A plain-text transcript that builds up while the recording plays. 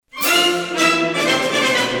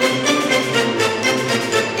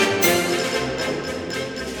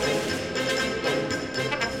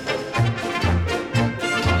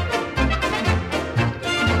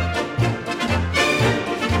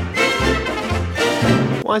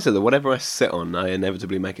Why is it that whatever I sit on, I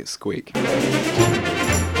inevitably make it squeak? Give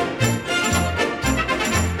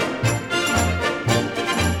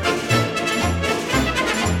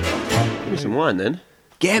me some wine then.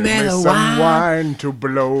 Give me the some wine to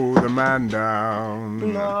blow the man down.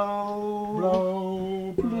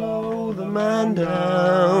 Blow the man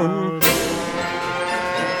down.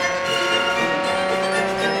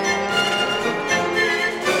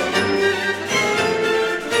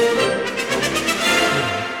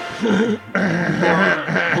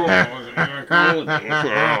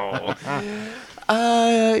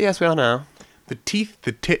 Yes, we are now. The teeth,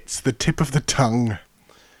 the tits, the tip of the tongue.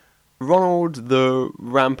 Ronald the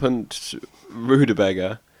Rampant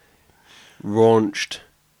Rutabaga raunched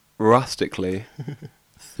rustically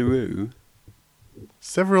through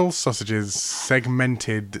Several sausages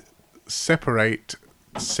segmented, separate,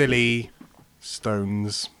 silly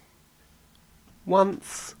stones.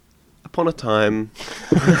 once upon a time.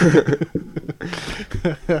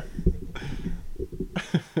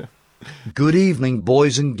 Good evening,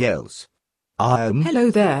 boys and girls. I am...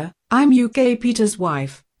 Hello there, I'm UK Peter's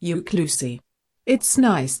wife, Uke Lucy. It's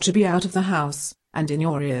nice to be out of the house, and in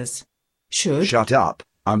your ears. Shut up,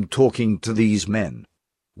 I'm talking to these men.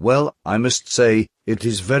 Well, I must say, it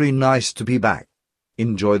is very nice to be back.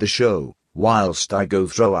 Enjoy the show, whilst I go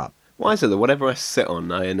throw up. Why is it that whatever I sit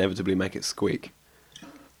on, I inevitably make it squeak?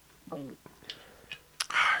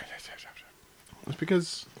 It's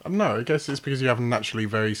because... No, I guess it's because you have a naturally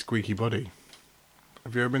very squeaky body.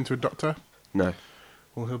 Have you ever been to a doctor? No.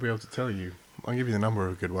 Well, he'll be able to tell you. I'll give you the number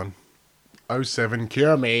of a good one. 07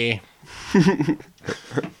 Cure Me.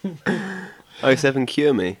 07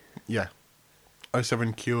 Cure Me? Yeah.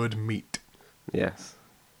 07 Cured Meat. Yes.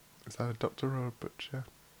 Is that a doctor or a butcher?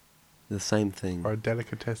 The same thing. Or a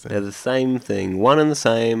delicatessen? They're the same thing. One and the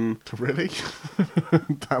same. Really?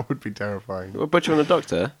 That would be terrifying. A butcher and a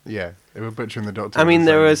doctor? Yeah, if a butcher and the doctor... I mean,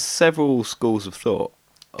 there are are several schools of thought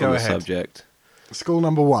Go on the ahead. subject. School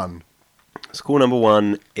number one. School number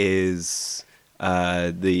one is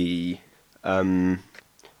the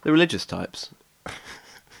religious types.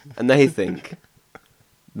 And they think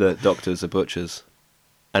that doctors are butchers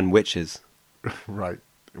and witches. Right.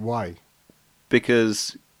 Why?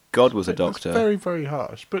 Because God was a doctor. That's very, very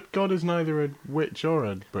harsh. But God is neither a witch or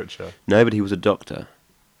a butcher. No, but he was a doctor.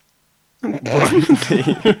 Oh,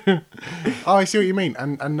 I see what you mean.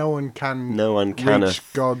 And no one can reach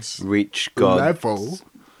God's reach God level.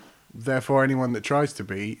 Therefore, anyone that tries to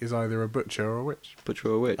be is either a butcher or a witch. Butcher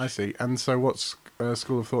or a witch. I see. And so what's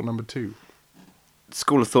school of thought number two?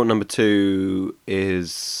 School of thought number two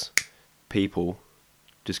is people.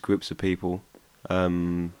 Just groups of people.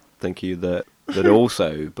 Thank you that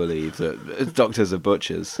also believe that doctors are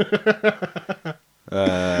butchers.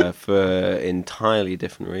 For entirely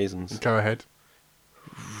different reasons. Go ahead.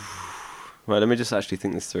 Right, let me just actually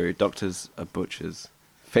think this through. Doctors are butchers.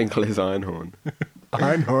 Finkel is Einhorn.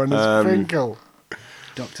 Einhorn is Finkel.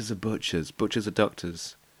 Doctors are butchers. Butchers are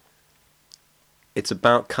doctors. It's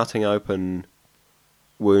about cutting open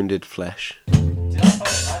wounded flesh.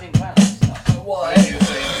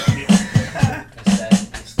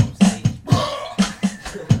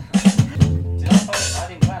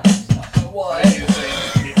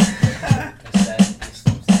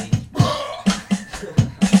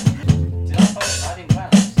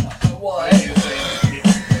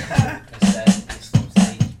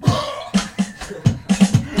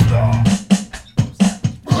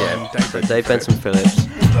 Dave Benson Phillips.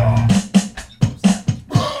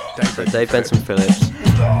 Dave Benson Phillips.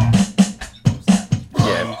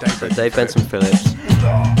 Yeah, so Dave Benson Phillips.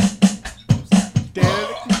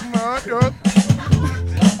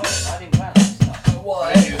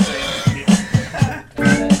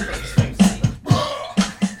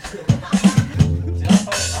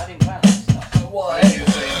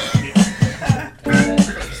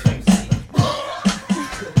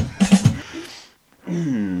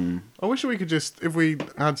 I wish we could just, if we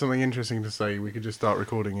had something interesting to say, we could just start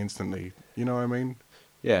recording instantly. You know what I mean?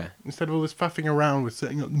 Yeah. Instead of all this faffing around with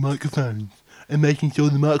setting up the microphones and making sure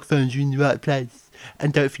the microphones are in the right place.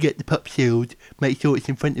 And don't forget the pop shield. Make sure it's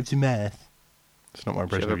in front of the mouth. That's not my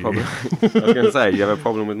impression of you. I was going to say, do you have a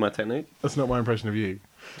problem with my technique? That's not my impression of you.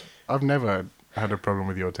 I've never had a problem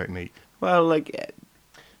with your technique. Well, like,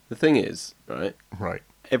 the thing is, right? Right.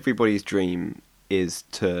 Everybody's dream is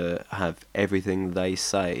to have everything they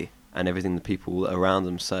say and everything the people around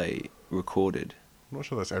them say recorded. I'm not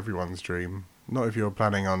sure that's everyone's dream. Not if you're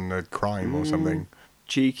planning on a crime or something.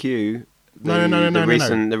 GQ.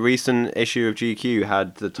 The recent issue of GQ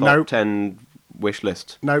had the top 10 wish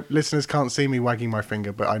list. No, listeners can't see me wagging my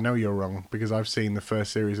finger, but I know you're wrong because I've seen the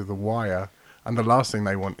first series of The Wire And the last thing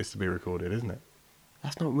they want is to be recorded, isn't it?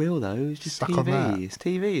 That's not real though. It's just Stuck on that. TV. It's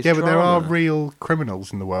TV. It's Yeah, but there are drama. real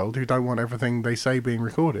criminals in the world who don't want everything they say being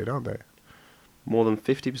recorded, aren't there? More than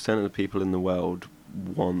 50% of the people in the world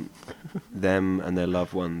want them and their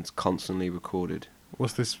loved ones constantly recorded. What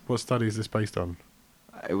study is this based on?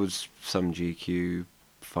 It was some GQ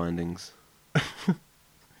findings.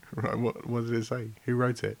 Right, what did it say? Who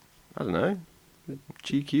wrote it? I don't know.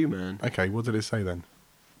 GQ, man. Okay, what did it say then?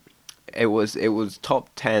 It was top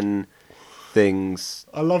 10 things.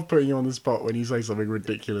 I love putting you on the spot when you say something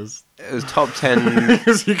ridiculous. It was top 10.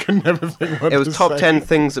 Because you can never think what It was to top say. 10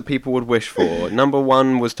 things that people would wish for. Number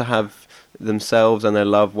 1 was to have themselves and their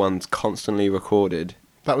loved ones constantly recorded.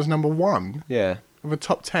 That was number 1 Yeah. of a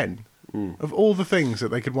top 10 Mm. of all the things that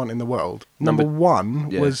they could want in the world. Number- Number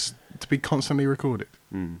 1 yeah. was to be constantly recorded.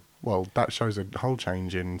 Mm. Well, that shows a whole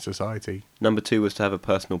change in society. Number 2 was to have a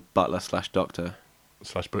personal butler/doctor.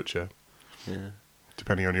 / butcher, Yeah.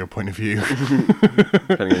 depending on your point of view.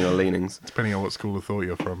 Depending on your leanings. Depending on what school of thought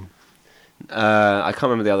you're from. I can't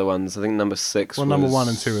remember the other ones. I think number 6 Well, was... number 1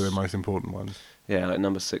 and 2 are the most important ones. Yeah, like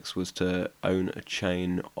number 6 was to own a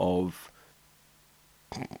chain of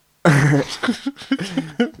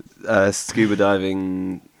scuba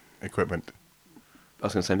diving... Equipment. I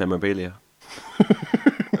was going to say memorabilia.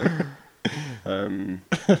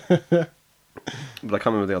 But I can't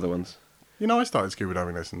remember the other ones. You know, I started scuba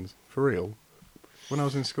diving lessons, for real. When I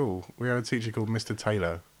was in school, we had a teacher called Mr.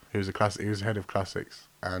 Taylor, who was he was head of classics,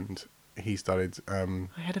 and he started...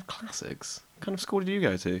 Head of classics? What kind of school did you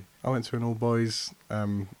go to? I went to an all-boys...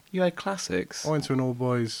 You had classics? I went to an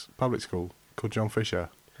all-boys public school called John Fisher,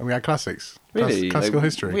 and we had classics. Really? Classical Like,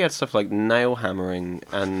 history. We had stuff like nail hammering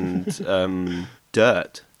and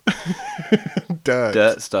dirt.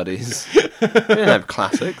 Dirt studies. We didn't have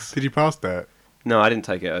classics. Did you pass dirt? No, I didn't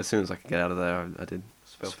take it. As soon as I could get out of there, I did.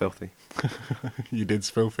 It's filthy. You did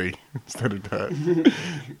filthy instead of dirt.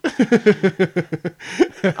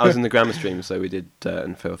 I was in the grammar stream, so we did dirt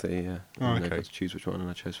and filthy, yeah. Oh, And I okay. got to choose which one, and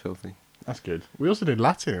I chose filthy. That's good. We also did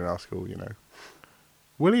Latin in our school, you know.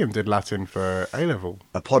 William did Latin for A-level.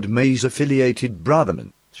 A Podmaze-affiliated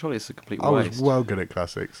brotherman. Surely it's a complete I waste. was well good at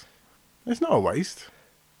classics. It's not a waste.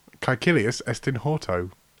 Caecilius est in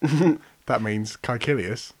horto. That means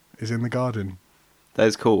Caecilius is in the garden. That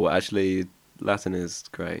is cool. Actually, Latin is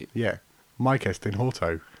great. Yeah. Mike est in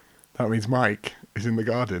horto. That means Mike is in the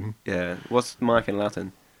garden. Yeah. What's Mike in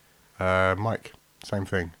Latin? Mike, same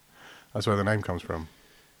thing. That's where the name comes from.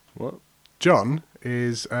 What? John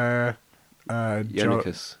is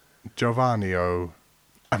Ionicus. Giovannio,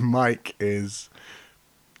 and Mike is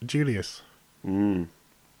Julius, Mm.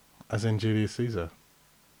 as in Julius Caesar.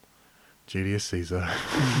 Julius Caesar.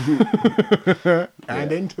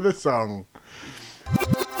 And into the song.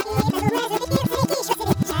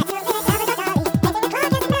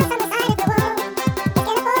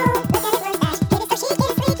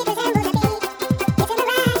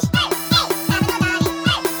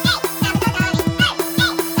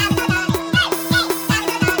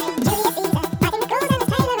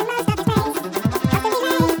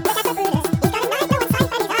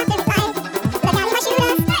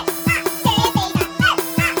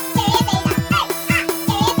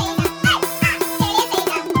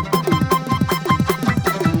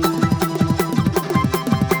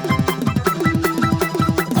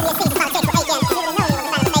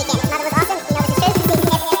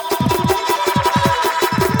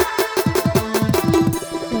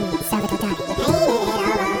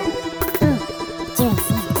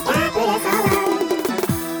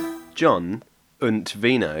 John und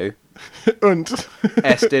Vino Und.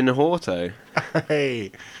 est in horto.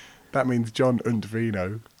 Hey, that means John und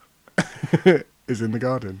Vino is in the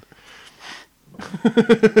garden.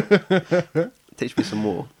 Teach me some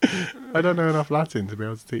more. I don't know enough Latin to be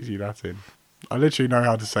able to teach you Latin. I literally know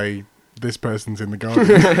how to say this person's in the garden.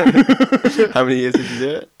 How many years did you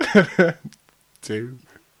do it? 2.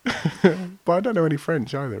 But I don't know any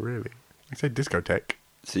French either, really. I say discotheque.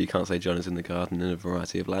 So you can't say John is in the garden in a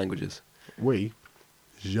variety of languages. Oui.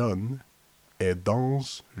 Jean est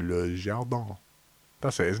dans le jardin.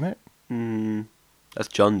 That's it, isn't it? Mm. That's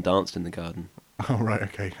John danced in the garden. Oh, right,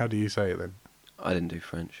 okay. How do you say it then? I didn't do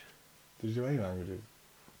French. Did you do any languages?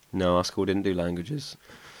 No, our school didn't do languages.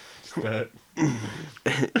 Sturt. In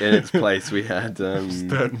its place, we had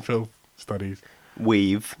Sturt and filth studies.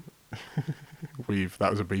 weave.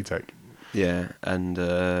 That was a BTEC. Yeah,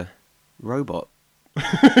 and robot.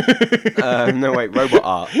 No, wait, robot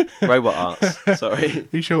art. Robot arts. Sorry, Are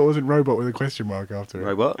you sure it wasn't robot with a question mark after it?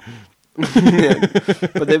 robot. Yeah.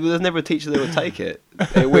 But there was never a teacher that would take it.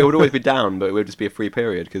 It would always be down, but it would just be a free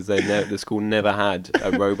period because the school never had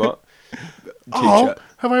a robot. teacher.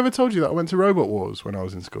 Have I ever told you that I went to Robot Wars when I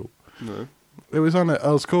was in school? No. It was on at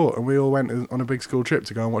Earl's Court, and we all went on a big school trip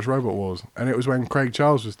to go and watch Robot Wars. And it was when Craig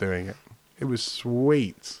Charles was doing it. It was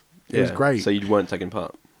sweet. It was great. So you weren't taking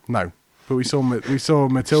part? No, but we saw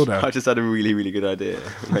Matilda. I just had a really, really good idea.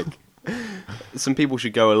 Like, some people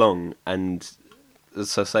should go along and,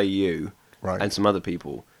 so say you, Right. and some other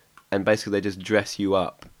people, and basically they just dress you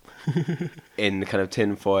up in kind of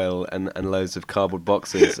tin foil and loads of cardboard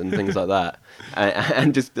boxes and things like that,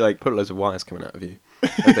 and just like put loads of wires coming out of you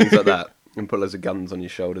and things like that, and put loads of guns on your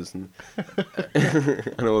shoulders and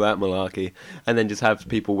and all that malarkey, and then just have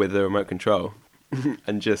people with the remote control. But it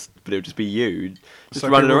would just be you just So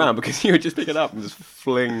running people- around because you would just pick it up and just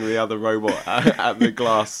fling the other robot at the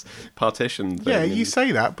glass partition thing. Yeah, and you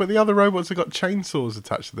say that, but the other robots have got chainsaws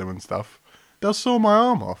attached to them and stuff. They'll saw my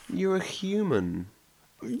arm off. You're a human.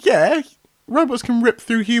 Yeah, robots can rip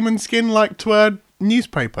through human skin like to a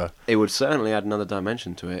newspaper. It would certainly add another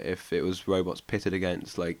dimension to it if it was robots pitted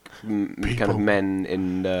against like kind People. of men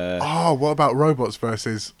in. Oh, what about robots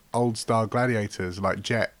versus old style gladiators like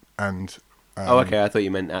Jet and... Oh, okay. I thought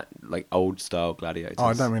you meant like old style gladiators. Oh,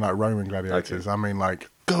 I don't mean like Roman gladiators. Okay. I mean like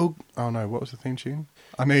go. Oh no, what was the theme tune?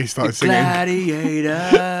 I knew you started singing. Gladiator.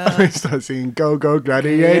 I knew you started singing "Go Go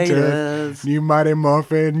Gladiators." Gladiators. New Mighty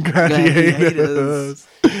Morphin Gladiators.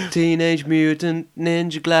 Teenage Mutant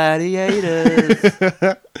Ninja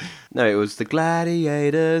Gladiators. No, it was the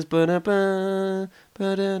Gladiators.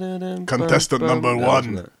 Contestant number That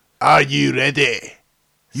wasn't one, it. are you ready?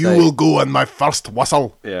 You Say- will go on my first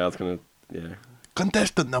whistle. Yeah, I was gonna. Yeah.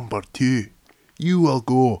 Contestant number two, you will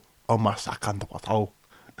go on my second whistle.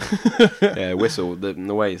 Yeah, whistle. The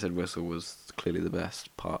way he said whistle was clearly the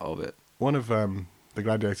best part of it. One of the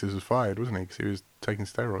gladiators was fired, wasn't he? Because he was taking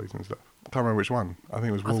steroids and stuff. I can't remember which one. I think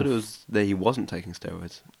it was I Wolf. thought it was that he wasn't taking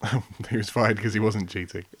steroids. He was fired because he wasn't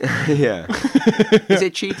cheating. Yeah. Is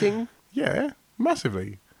it cheating? Yeah,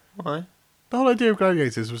 massively. Why? The whole idea of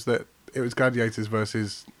gladiators was that it was gladiators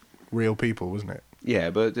versus real people, wasn't it?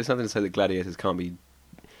 Yeah, but there's nothing to say that gladiators can't be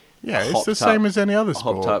Yeah, it's Hopped the same up- as any other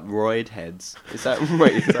sport. hopped up roid heads. Is that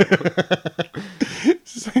right? Is that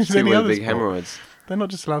It's the same as two any with other big sport. hemorrhoids? They're not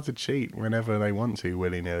just allowed to cheat whenever they want to,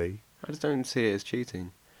 willy-nilly. I just don't see it as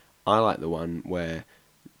cheating. I like the one where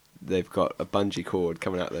they've got a bungee cord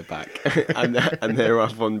coming out their back, and they're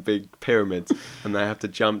up on big pyramids, and they have to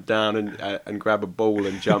jump down and grab a ball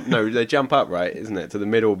and jump. No, they jump up, right? Isn't it, to the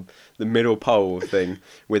middle pole thing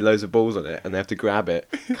with loads of balls on it, and they have to grab it,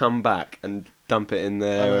 come back, and dump it in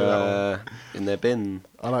their bin.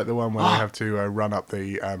 I like the one where they have to run up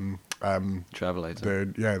the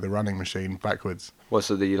Travelator. the running machine backwards. Well,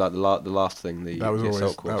 so you like the last thing, the That was the always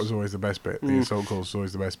assault course. the best bit. The assault course was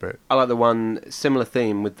always the best bit. I like the one similar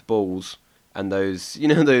theme with the balls and those. You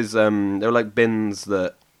know those. They were like bins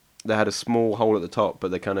that they had a small hole at the top,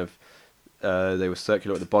 but they kind of they were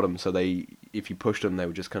circular at the bottom. So if you pushed them, they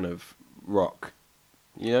would just kind of rock.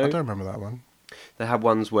 You know, I don't remember that one. they had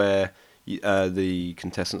ones where the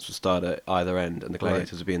contestants would start at either end, and the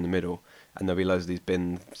gladiators would be in the middle, and there'll be loads of these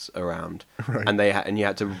bins around, Right. and they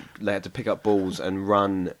had to pick up balls and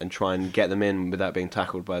run and try and get them in without being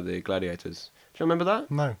tackled by the gladiators. Do you remember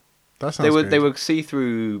that? No, that sounds They were good. they were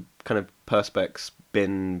see-through kind of perspex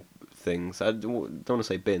bin things. I don't want to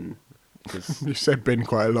say bin. 'Cause- You said bin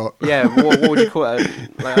quite a lot. yeah, what would you call it?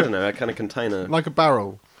 Like, I don't know, a kind of container. Like a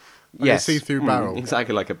barrel. Like Yes, a see-through barrel.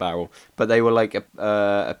 exactly like a barrel. But they were like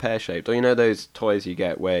a pear-shaped. Or you know those toys you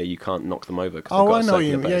get where you can't knock them over because Oh, they've got I a know what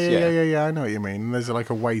you circular mean. base. Yeah, I know what you mean. And there's like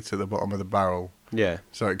a weight at the bottom of the barrel, Yeah,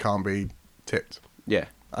 so it can't be tipped. yeah.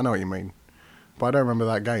 I know what you mean, but I don't remember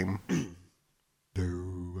that game.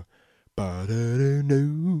 Do, ba da do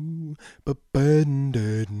do, ba ba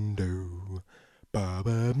da do, ba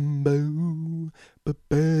ba boo, ba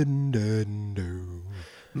ba da do.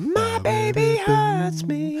 My baby hurts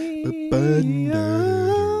me.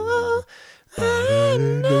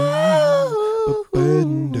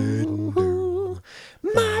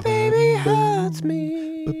 My baby hurts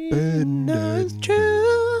me. No, it's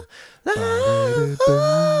true.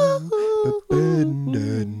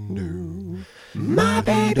 My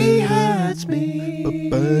baby hurts me.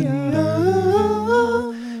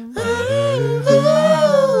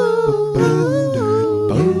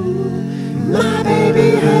 My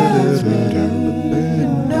baby hurts me.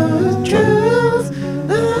 No, it's truth.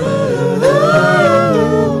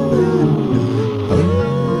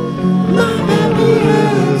 My baby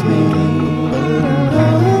hurts me.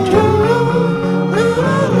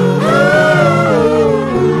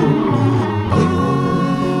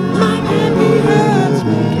 My baby hurts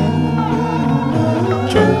me.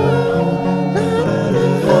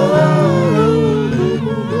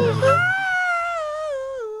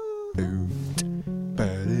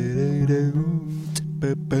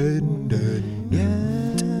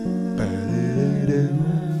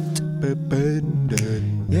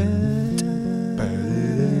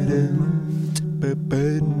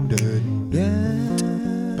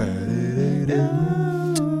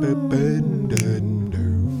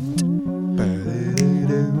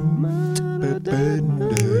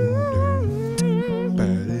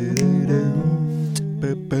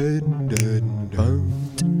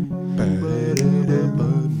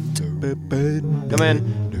 Come in.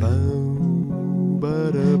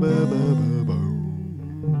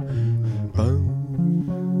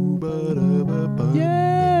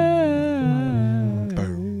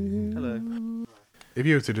 Hello. If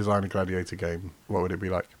you were to design a gladiator game, what would it be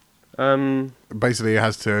like? Um, Basically, it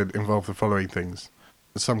has to involve the following things: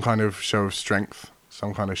 some kind of show of strength,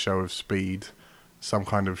 some kind of show of speed, some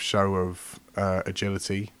kind of show of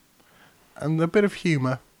agility, and a bit of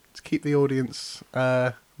humour to keep the audience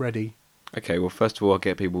ready. okay, well, first of all, I'll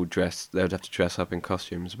get people dressed. They would have to dress up in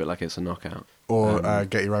costumes, a bit like it's a knockout. Or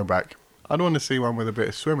get your own back. I'd want to see one with a bit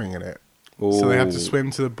of swimming in it. So they have to Ooh. swim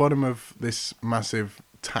to the bottom of this massive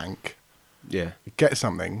tank, Yeah. get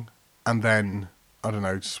something, and then, I don't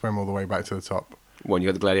know, swim all the way back to the top. One, you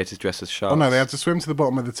got the gladiators dressed as sharks. Oh no, they have to swim to the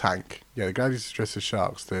bottom of the tank. Yeah, the gladiators are dressed as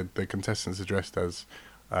sharks. The contestants are dressed as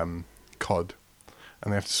cod,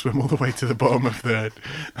 and they have to swim all the way to the bottom of the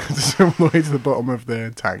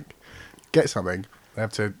tank. Get something. They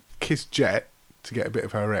have to kiss Jet to get a bit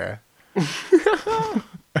of her air.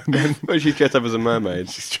 And then Oh, she's dressed up as a mermaid.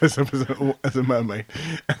 she's dressed up as a mermaid,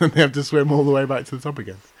 and then they have to swim all the way back to the top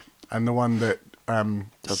again. And the one that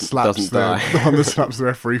Doesn't die. the one that slaps the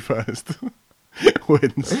referee first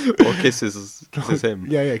wins. Or kisses him.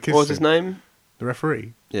 Yeah, kisses What was his him. name? The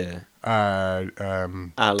referee, Yeah.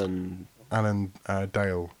 Alan Alan.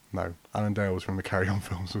 Dale. No, Alan Dale was from the Carry On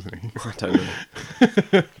films, wasn't he? I don't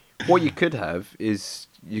know. What you could have is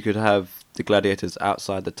you could have the gladiators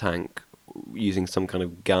outside the tank using some kind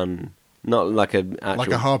of gun, not like an actual,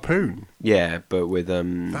 Like a harpoon. yeah, but with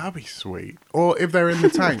That'd be sweet. Or if they're in the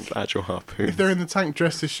tank, actual harpoon. if they're in the tank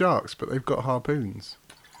dressed as sharks, but they've got harpoons.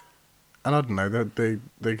 And I don't know, the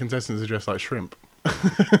contestants are dressed like shrimp. They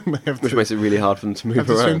have Which to, makes it really hard for them to move have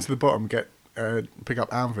to swim around. to the bottom, pick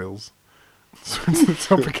up anvils, swim to the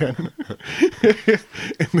top again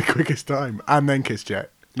in the quickest time, and then kiss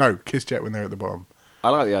Jet. No, kiss Jet when they're at the bottom. I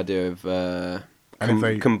like the idea of And if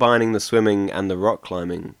they- combining the swimming and the rock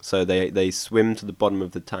climbing. So they swim to the bottom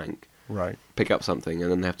of the tank, Right. pick up something,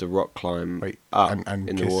 and then they have to rock climb Wait, up and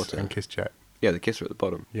in kiss, the water. And kiss Jet. Yeah, the kisser at the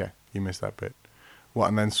bottom. Yeah, you missed that bit. What,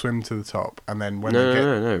 and then swim to the top, and then when No, they get...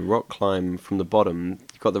 no, rock climb from the bottom.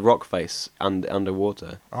 You've got the rock face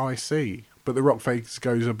underwater. Oh, I see. But the rock face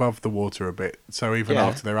goes above the water a bit, so even Yeah.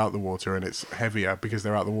 after they're out the water and it's heavier, because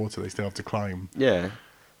they're out the water, they still have to climb. Yeah,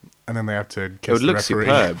 And then they have to it kiss would the look referee.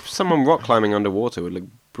 superb. Someone rock climbing underwater would look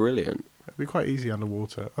brilliant. It'd be quite easy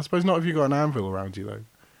underwater. I suppose not if you've got an anvil around you, though.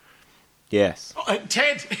 Yes.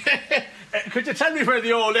 Ted, could you tell me where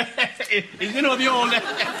the old, you know, the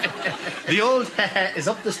old is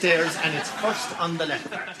up the stairs and it's first on the left.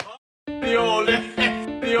 The old,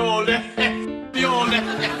 the old, the old, the old,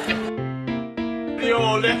 the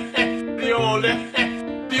old, the old, the old, the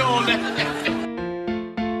old,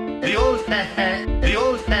 the old,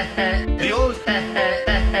 the old, the old,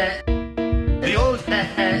 the old,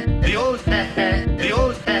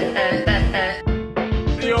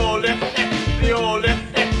 the old, the old,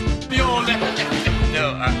 the old, no,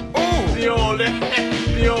 oh, the old,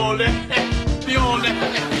 the old, the old,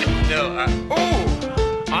 no,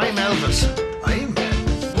 oh, I'm Elvis. I'm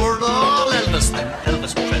Elvis. We're all Elvis. I'm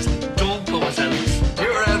Elvis Presley. Don't go as Elvis.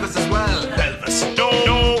 You're Elvis as well. Elvis. No.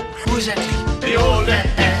 Who's that? The old,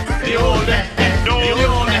 the old, no, the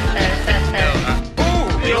old, no,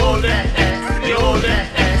 oh, the old, the old,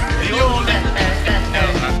 the old, no,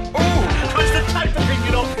 oh, that's the type of thing,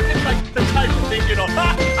 you know. It's like the type of thing, you know.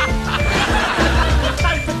 The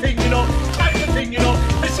type of thing, you know. Type of thing, you know.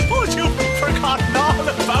 I suppose you've forgotten all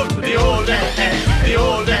about it. The old, the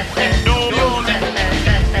old, no, the old,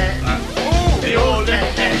 oh, the old,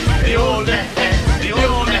 the old, the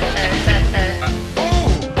old,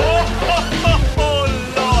 oh,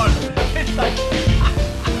 Lord. It's like,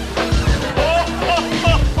 oh,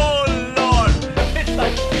 Lord. It's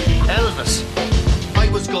like Elvis. I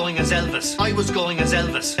was going as Elvis. I was going as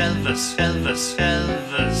Elvis. Elvis, Elvis,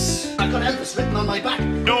 Elvis. I got Elvis written on my back.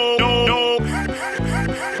 No, no, no.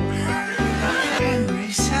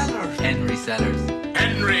 Henry Sellers. Henry Sellers.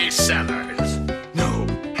 Henry Sellers. No.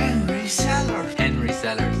 Henry Sellers. Henry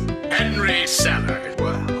Sellers. Henry Sellers.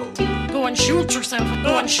 Wow. Go and shoot yourself,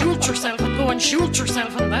 go and shoot yourself, go and shoot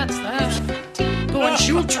yourself, and that's that. Go Go and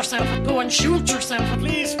shoot yourself. Go and shoot yourself.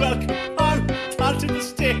 Please welcome onto the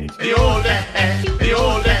stage. The old, the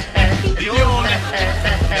old, the old,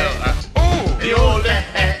 the old,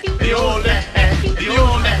 the old, the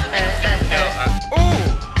old,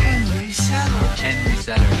 Henry Sellers. Henry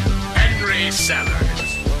Sellers. Henry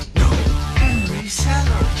Sellers. No. Henry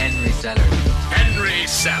Sellers. Henry Sellers. Henry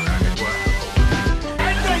Sellers.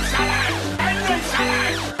 Henry Sellers. Henry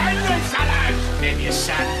Sellers. Henry Sellers. Maybe a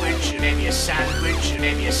sandwich. Maybe a sandwich.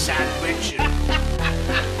 Maybe a sandwich.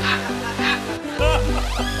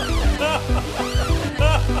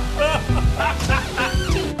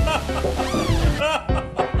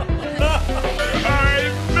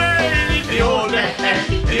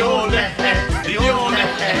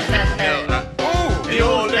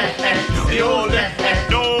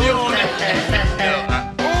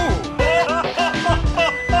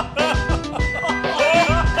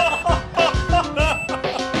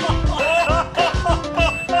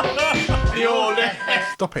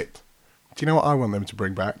 Stop it. Do you know what I want them to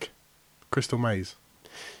bring back? Crystal Maze.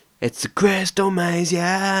 It's a crystal maze,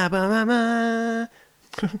 yeah. Ba-ba-ba.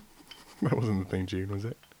 That wasn't the theme tune, was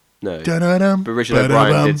it? No. Da-da-dum, But Richard ba-da-bum.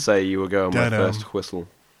 O'Brien did say you were going my Da-dum. first whistle.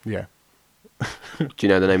 Yeah. Do you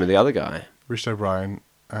know the name of the other guy? Richard O'Brien,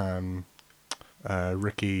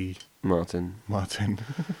 Ricky Martin. Martin.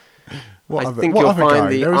 I think what you'll other find guy?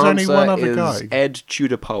 the There was only answer one other is guy. Ed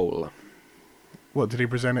Tudor-Pole. What, did he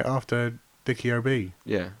present it after Dickie O.B.?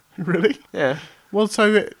 Yeah. Really? Yeah. Well,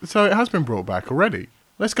 so it has been brought back already.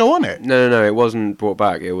 Let's go on it. No, it wasn't brought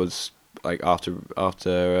back. It was like after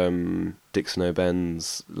Dixon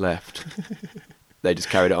O'Benz left. They just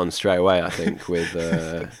carried it on straight away, I think, with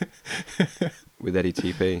Eddie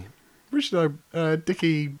TP. Richard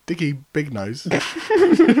Dickie Big Nose.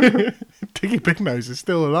 Dickie Big Nose is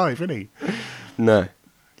still alive, isn't he? No.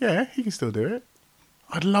 Yeah, he can still do it.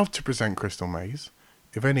 I'd love to present Crystal Maze.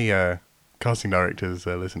 If any casting directors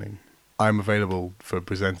are listening, I'm available for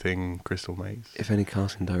presenting Crystal Maze. If any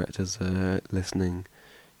casting directors are listening,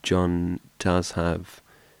 John does have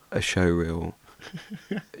a show reel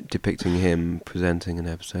depicting him presenting an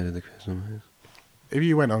episode of The Crystal Maze. If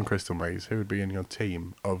you went on Crystal Maze, who would be in your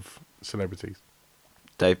team of celebrities?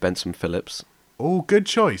 Dave Benson Phillips. Oh, good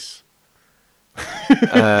choice.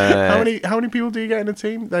 How many people do you get in a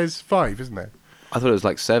team? There's 5, isn't there? I thought it was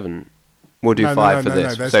like 7. We'll do No, 5 for no,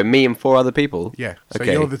 this. there's- So me and 4 other people? Yeah. So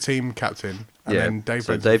Okay. you're the team captain, and Yeah. then Dave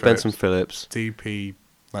So Benson Dave Phillips, Benson Phillips.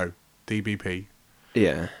 DBP.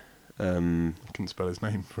 Yeah. Couldn't spell his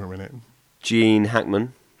name for a minute. Gene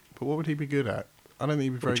Hackman. But what would he be good at? I don't think he'd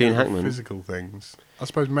be very Gene good at Hackman. physical things. I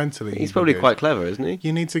suppose mentally. He's he'd be probably good. quite clever, isn't he?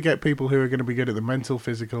 You need to get people who are going to be good at the mental,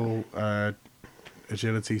 physical,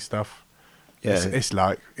 agility stuff. Yeah. It's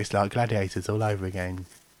like Gladiators all over again.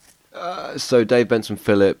 So Dave Benson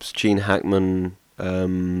Phillips, Gene Hackman,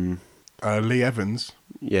 Lee Evans,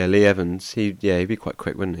 yeah, Lee Evans. He'd be quite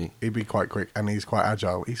quick, wouldn't he? he'd be quite quick and he's quite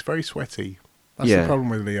agile. He's very sweaty. That's Yeah, the problem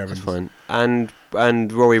with Lee Evans. That's fine.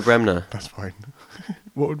 And Rory Bremner, That's fine.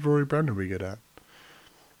 What would Rory Bremner be good at?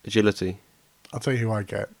 agility. I'll tell you who I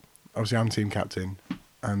get. Obviously, I'm team captain,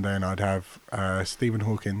 and then I'd have Stephen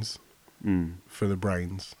Hawkins Mm. for the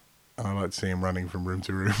brains. And I like to see him running from room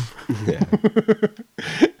to room. Yeah.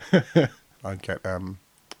 I'd get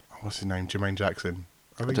what's his name? Jermaine Jackson.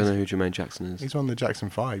 I don't know who Jermaine Jackson is. He's on the Jackson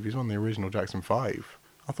 5. He's on the original Jackson 5.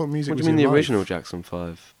 I thought music What do was you mean in the life. original Jackson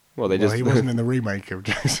 5? Well, they Well, just he wasn't in the remake of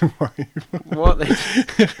Jackson 5. what? They...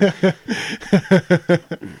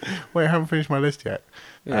 Wait, I haven't finished my list yet.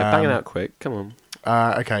 Yeah, bang it out quick. Come on.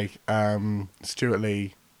 Okay. Stuart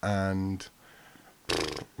Lee and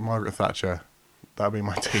Margaret Thatcher. That'll be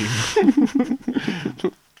my team.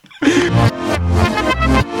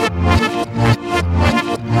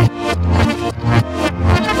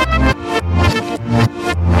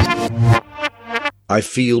 I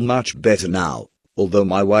feel much better now, although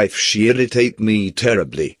my wife she irritate me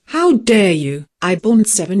terribly. How dare you? I born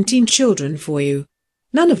 17 children for you.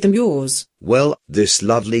 None of them yours. Well, this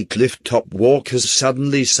lovely cliff-top walk has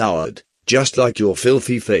suddenly soured, just like your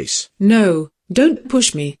filthy face. No, don't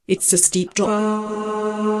push me. It's a steep drop.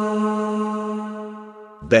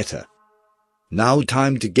 Better. Now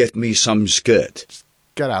time to get me some skirt.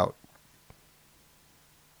 Get out.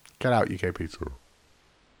 Get out, UK Pizza.